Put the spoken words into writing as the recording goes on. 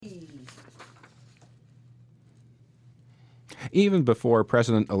Even before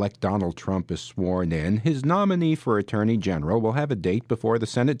President-elect Donald Trump is sworn in, his nominee for Attorney General will have a date before the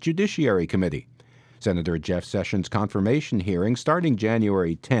Senate Judiciary Committee. Senator Jeff Sessions' confirmation hearing, starting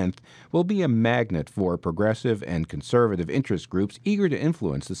January 10th, will be a magnet for progressive and conservative interest groups eager to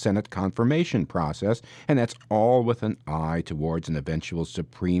influence the Senate confirmation process, and that's all with an eye towards an eventual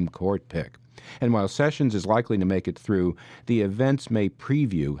Supreme Court pick. And while Sessions is likely to make it through, the events may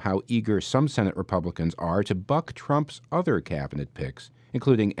preview how eager some Senate Republicans are to buck Trump's other cabinet picks,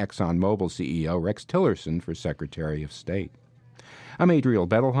 including ExxonMobil CEO Rex Tillerson for Secretary of State. I'm Adriel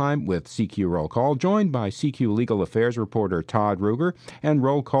Bettelheim with CQ Roll Call, joined by CQ Legal Affairs reporter Todd Ruger and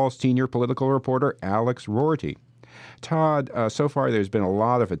Roll Call senior political reporter Alex Rorty. Todd, so far there's been a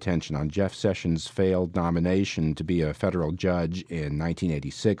lot of attention on Jeff Sessions' failed nomination to be a federal judge in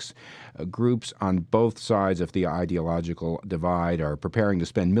 1986. Groups on both sides of the ideological divide are preparing to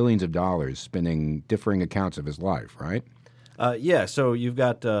spend millions of dollars spinning differing accounts of his life, right? So you've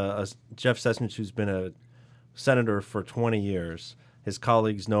got Jeff Sessions, who's been a senator for 20 years. His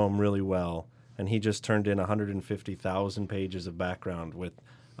colleagues know him really well, and he just turned in 150,000 pages of background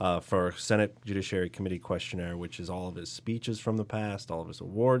for a Senate Judiciary Committee questionnaire, which is all of his speeches from the past, all of his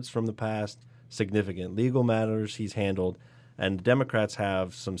awards from the past, significant legal matters he's handled, and Democrats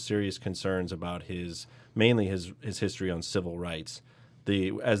have some serious concerns about mainly his history on civil rights.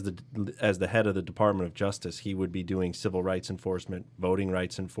 As the head of the Department of Justice, he would be doing civil rights enforcement, voting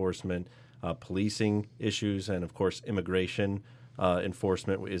rights enforcement, policing issues, and of course immigration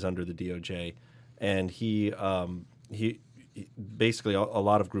enforcement is under the DOJ. And he basically, a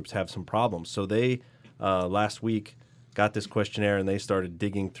lot of groups have some problems. So they last week got this questionnaire and they started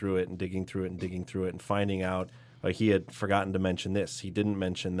digging through it and finding out he had forgotten to mention this. He didn't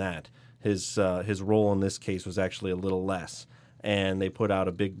mention that. His role in this case was actually a little less. And they put out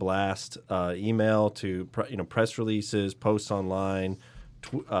a big blast email to press releases, posts online,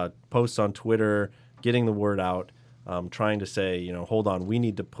 posts on Twitter, getting the word out, trying to say, hold on, we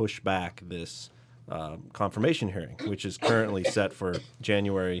need to push back this confirmation hearing, which is currently set for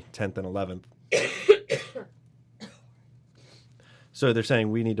January 10th and 11th. So they're saying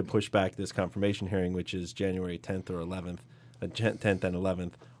we need to push back this confirmation hearing, which is January 10th or 11th, 10th and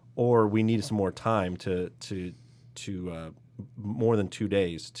 11th, or we need some more time to more than 2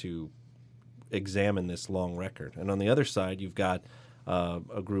 days to examine this long record. And on the other side, you've got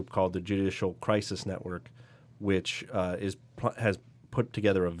a group called the Judicial Crisis Network, which has put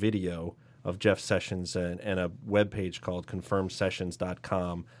together a video of Jeff Sessions and a webpage called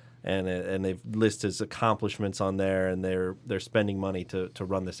confirmedsessions.com, and they've listed his accomplishments on there, and they're spending money to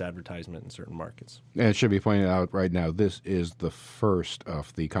run this advertisement in certain markets. And it should be pointed out right now, this is the first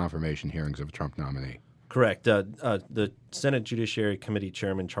of the confirmation hearings of a Trump nominee. Correct. The Senate Judiciary Committee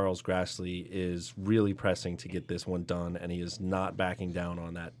Chairman Charles Grassley is really pressing to get this one done, and he is not backing down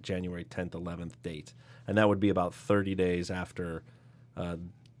on that January 10th, 11th date. And that would be about 30 days after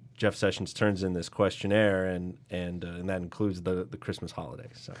Jeff Sessions turns in this questionnaire, and that includes the Christmas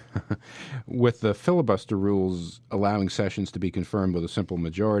holidays. So. With the filibuster rules allowing Sessions to be confirmed with a simple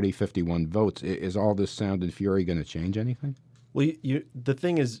majority, 51 votes, is all this sound and fury going to change anything? Well, the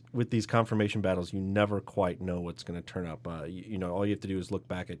thing is, with these confirmation battles, you never quite know what's going to turn up. All you have to do is look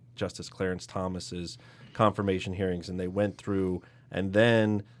back at Justice Clarence Thomas's confirmation hearings, and they went through, and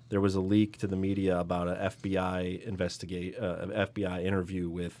then there was a leak to the media about an FBI FBI interview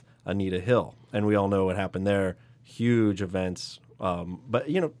with Anita Hill, and we all know what happened there. Huge events, but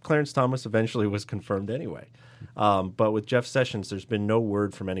Clarence Thomas eventually was confirmed anyway. But with Jeff Sessions, there's been no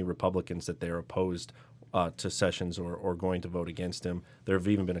word from any Republicans that they're opposed to Sessions or going to vote against him. There have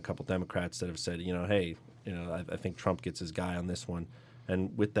even been a couple Democrats that have said, hey, I think Trump gets his guy on this one.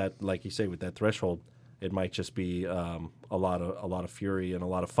 And with that, like you say, with that threshold, it might just be a lot of fury and a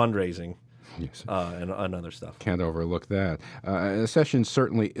lot of fundraising. Yes. And other stuff. Can't overlook that. Sessions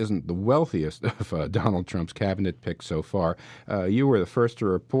certainly isn't the wealthiest of Donald Trump's cabinet picks so far. You were the first to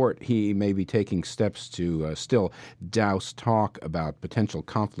report he may be taking steps to still douse talk about potential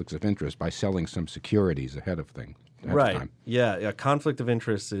conflicts of interest by selling some securities ahead of things. Right. Yeah. Conflict of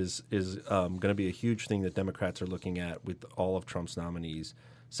interest is going to be a huge thing that Democrats are looking at with all of Trump's nominees.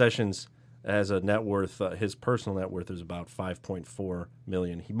 Sessions has a net worth, his personal net worth is about $5.4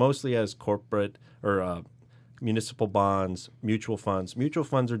 million. He mostly has corporate or municipal bonds, mutual funds. Mutual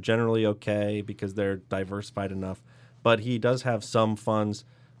funds are generally okay because they're diversified enough, but he does have some funds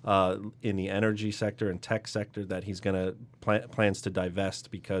in the energy sector and tech sector that he's going to plans to divest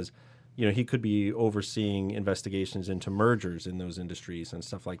because he could be overseeing investigations into mergers in those industries and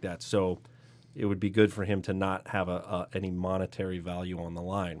stuff like that. So it would be good for him to not have any monetary value on the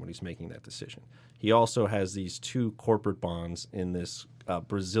line when he's making that decision. He also has these 2 corporate bonds in this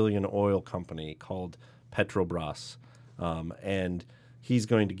Brazilian oil company called Petrobras, and he's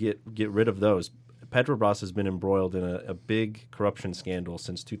going to get rid of those. Petrobras has been embroiled in a big corruption scandal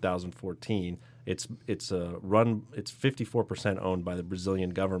since 2014. It's 54% owned by the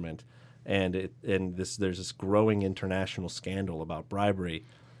Brazilian government, and there's this growing international scandal about bribery,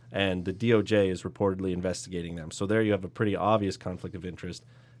 and the DOJ is reportedly investigating them. So there you have a pretty obvious conflict of interest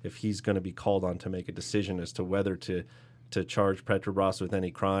if he's going to be called on to make a decision as to whether to charge Petrobras with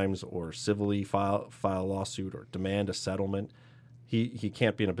any crimes or civilly file a lawsuit or demand a settlement. He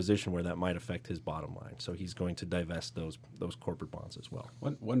can't be in a position where that might affect his bottom line. So he's going to divest those corporate bonds as well.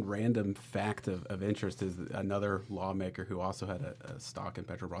 One random fact of interest is that another lawmaker who also had a stock in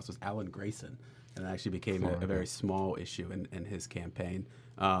Petrobras was Alan Grayson, and it actually became a very small issue in his campaign.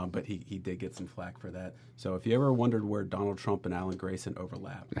 But he did get some flack for that. So if you ever wondered where Donald Trump and Alan Grayson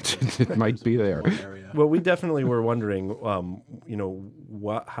overlap, it might be there. Well, we definitely were wondering,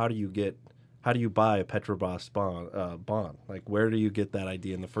 how do you buy a Petrobras bond? Like, where do you get that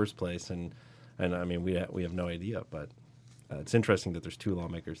idea in the first place? And I mean, we have no idea, but it's interesting that there's 2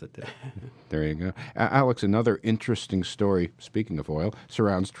 lawmakers that did. There you go. Alex, another interesting story, speaking of oil,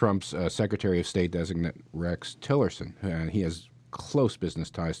 surrounds Trump's Secretary of State designate Rex Tillerson. He has close business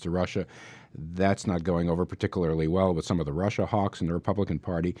ties to Russia. That's not going over particularly well with some of the Russia hawks in the Republican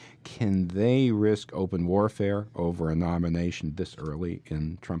Party. Can they risk open warfare over a nomination this early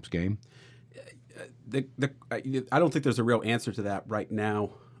in Trump's game? I don't think there's a real answer to that right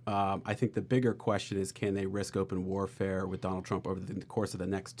now. I think the bigger question is, can they risk open warfare with Donald Trump over the course of the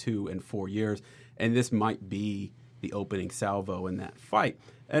next 2 and 4 years? And this might be the opening salvo in that fight.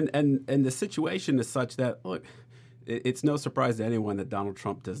 And the situation is such that, look, it's no surprise to anyone that Donald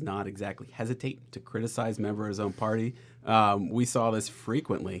Trump does not exactly hesitate to criticize members of his own party. We saw this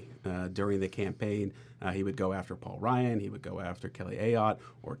frequently during the campaign. He would go after Paul Ryan. He would go after Kelly Ayotte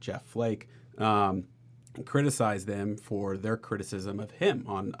or Jeff Flake. And criticize them for their criticism of him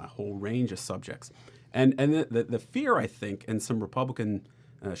on a whole range of subjects. And the fear, I think, and some Republican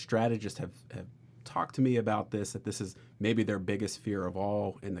strategists have talked to me about this, that this is maybe their biggest fear of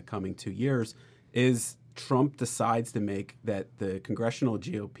all in the coming 2 years, is Trump decides to make that the congressional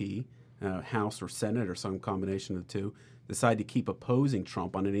GOP, House or Senate or some combination of the 2, decide to keep opposing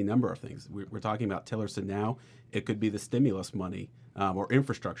Trump on any number of things. We're talking about Tillerson now. It could be the stimulus money or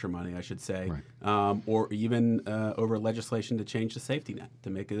infrastructure money, I should say, right. Or even over legislation to change the safety net, to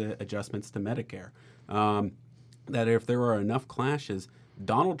make adjustments to Medicare. That if there are enough clashes,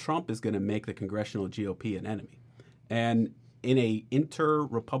 Donald Trump is going to make the congressional GOP an enemy. And in a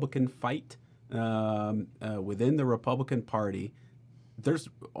inter-Republican fight within the Republican Party, there's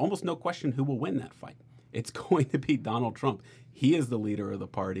almost no question who will win that fight. It's going to be Donald Trump. He is the leader of the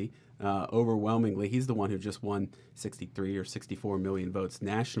party. Overwhelmingly, he's the one who just won 63 or 64 million votes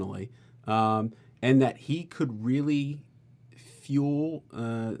nationally, and that he could really fuel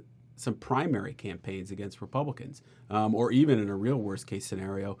some primary campaigns against Republicans, or even in a real worst-case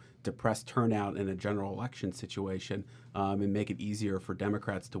scenario, depress turnout in a general election situation and make it easier for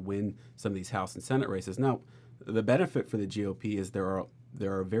Democrats to win some of these House and Senate races. Now, the benefit for the GOP is there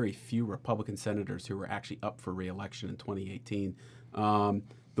are very few Republican senators who were actually up for re-election in 2018.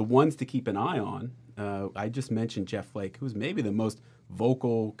 The ones to keep an eye on, I just mentioned Jeff Flake, who's maybe the most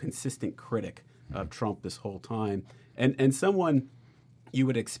vocal, consistent critic of Trump this whole time, and someone you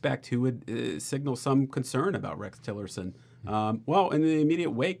would expect who would signal some concern about Rex Tillerson. Well, in the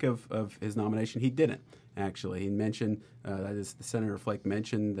immediate wake of his nomination, he didn't, actually. He mentioned, that is, Senator Flake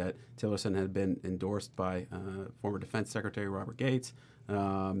mentioned that Tillerson had been endorsed by former Defense Secretary Robert Gates,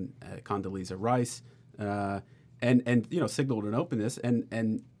 Condoleezza Rice, and signaled an openness.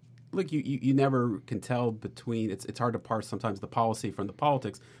 And look, you never can tell between, it's hard to parse sometimes the policy from the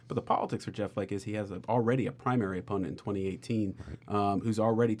politics, but the politics for Jeff Flake is he has already a primary opponent in 2018 who's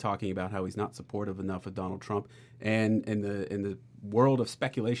already talking about how he's not supportive enough of Donald Trump. And in the world of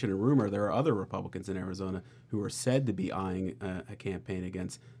speculation and rumor, there are other Republicans in Arizona who are said to be eyeing a campaign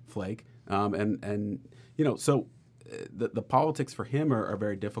against Flake. So the politics for him are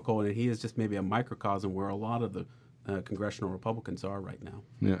very difficult, and he is just maybe a microcosm where a lot of the congressional Republicans are right now.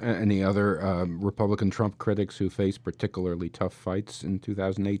 Yeah, any other Republican Trump critics who face particularly tough fights in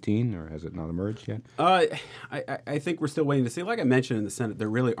 2018, or has it not emerged yet? I think we're still waiting to see. Like I mentioned in the Senate, there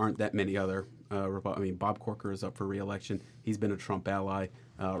really aren't that many other Bob Corker is up for re-election. He's been a Trump ally.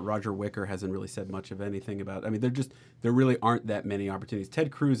 Roger Wicker hasn't really said much of anything about. I mean, there really aren't that many opportunities.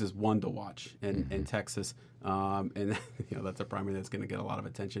 Ted Cruz is one to watch in Texas, and that's a primary that's going to get a lot of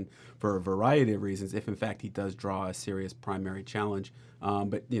attention for a variety of reasons. If in fact he does draw a serious primary challenge,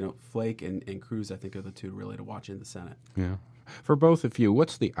 but Flake and Cruz, I think, are the two really to watch in the Senate. Yeah. For both of you,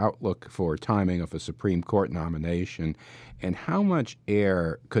 what's the outlook for timing of a Supreme Court nomination, and how much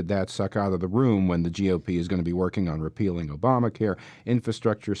air could that suck out of the room when the GOP is going to be working on repealing Obamacare,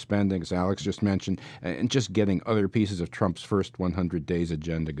 infrastructure spending, as Alex just mentioned, and just getting other pieces of Trump's first 100 days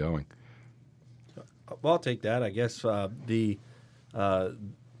agenda going? Well, I'll take that. I guess the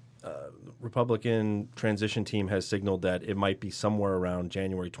Republican transition team has signaled that it might be somewhere around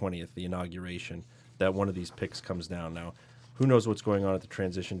January 20th, the inauguration, that one of these picks comes down. Now, who knows what's going on at the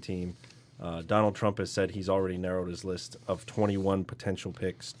transition team? Donald Trump has said he's already narrowed his list of 21 potential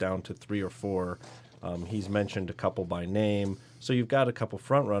picks down to 3 or 4. He's mentioned a couple by name. So you've got a couple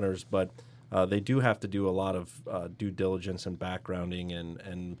front runners, but they do have to do a lot of due diligence and backgrounding,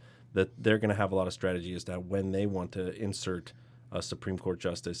 and that they're going to have a lot of strategy as to when they want to insert a Supreme Court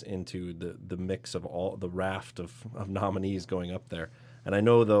justice into the mix of all the raft of nominees going up there. And I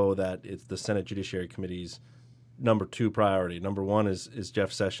know, though, that it's the Senate Judiciary Committee's number 2 priority. Number 1 is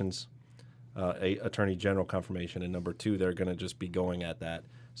Jeff Sessions, Attorney General confirmation, and number 2, they're going to just be going at that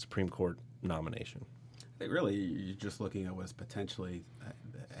Supreme Court nomination. I think really you're just looking at what's potentially a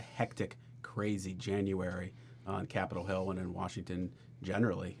hectic, crazy January on Capitol Hill and in Washington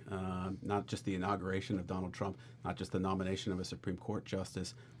generally. Not just the inauguration of Donald Trump, not just the nomination of a Supreme Court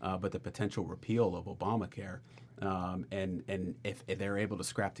justice, but the potential repeal of Obamacare. And if they're able to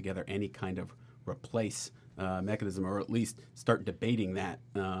scrap together any kind of replace mechanism, or at least start debating that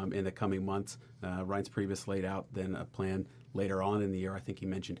in the coming months. Reince Priebus laid out then a plan later on in the year, I think he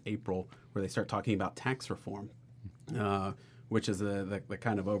mentioned April, where they start talking about tax reform, which is the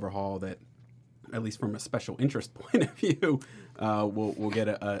kind of overhaul that, at least from a special interest point of view, will get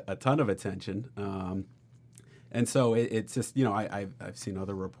a ton of attention. And so it's just, I've seen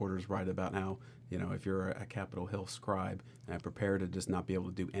other reporters write about how, if you're a Capitol Hill scribe, prepare to just not be able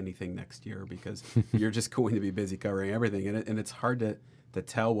to do anything next year because you're just going to be busy covering everything. And it's hard to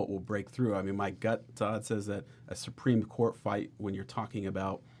tell what will break through. I mean, my gut, Todd, says that a Supreme Court fight, when you're talking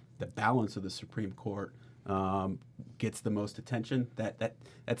about the balance of the Supreme Court, gets the most attention.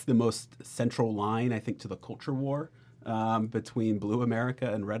 That's the most central line, I think, to the culture war between Blue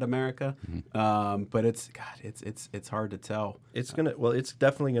America and Red America. Mm-hmm. But it's hard to tell. It's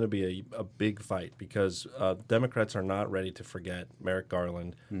definitely gonna be a big fight because Democrats are not ready to forget Merrick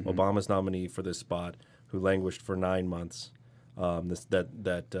Garland, mm-hmm. Obama's nominee for this spot, who languished for 9 months.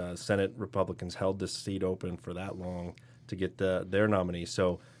 Senate Republicans held this seat open for that long to get their nominee.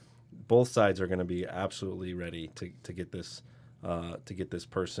 So both sides are going to be absolutely ready to get this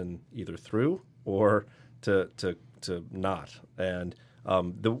person either through or to not. And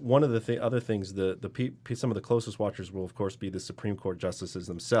one of the other things, some of the closest watchers will of course be the Supreme Court justices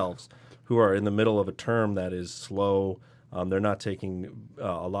themselves, who are in the middle of a term that is slow. They're not taking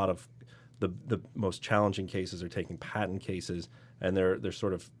a lot of the most challenging cases. Are taking patent cases, and they're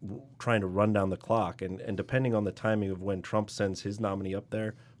sort of trying to run down the clock. And depending on the timing of when Trump sends his nominee up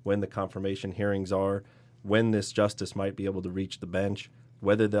there, when the confirmation hearings are, when this justice might be able to reach the bench,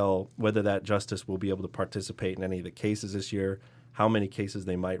 whether that justice will be able to participate in any of the cases this year, how many cases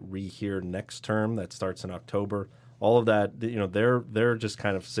they might rehear next term that starts in October. All of that, they're just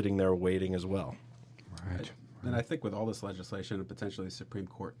kind of sitting there waiting as well. Right. And I think with all this legislation and potentially the Supreme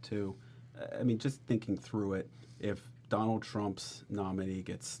Court too, I mean, just thinking through it, if Donald Trump's nominee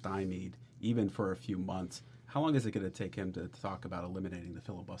gets stymied, even for a few months, how long is it going to take him to talk about eliminating the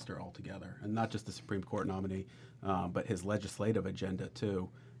filibuster altogether? And not just the Supreme Court nominee, but his legislative agenda too.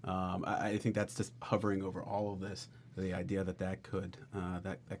 I think that's just hovering over all of this, the idea that could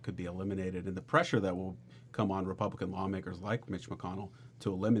be eliminated, and the pressure that will come on Republican lawmakers like Mitch McConnell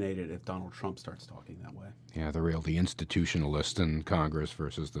to eliminate it if Donald Trump starts talking that way. Yeah, the institutionalist in Congress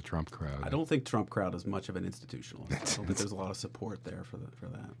versus the Trump crowd. I don't think Trump crowd is much of an institutionalist. I don't think there's a lot of support there for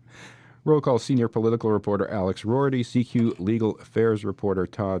that. Roll Call senior political reporter Alex Rorty, CQ legal affairs reporter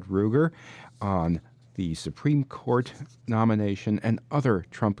Todd Ruger on the Supreme Court nomination and other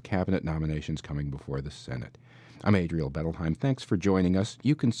Trump cabinet nominations coming before the Senate. I'm Adriel Bettelheim. Thanks for joining us.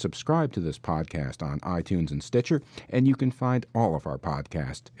 You can subscribe to this podcast on iTunes and Stitcher, and you can find all of our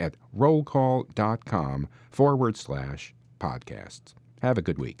podcasts at rollcall.com/podcasts. Have a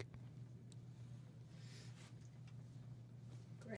good week.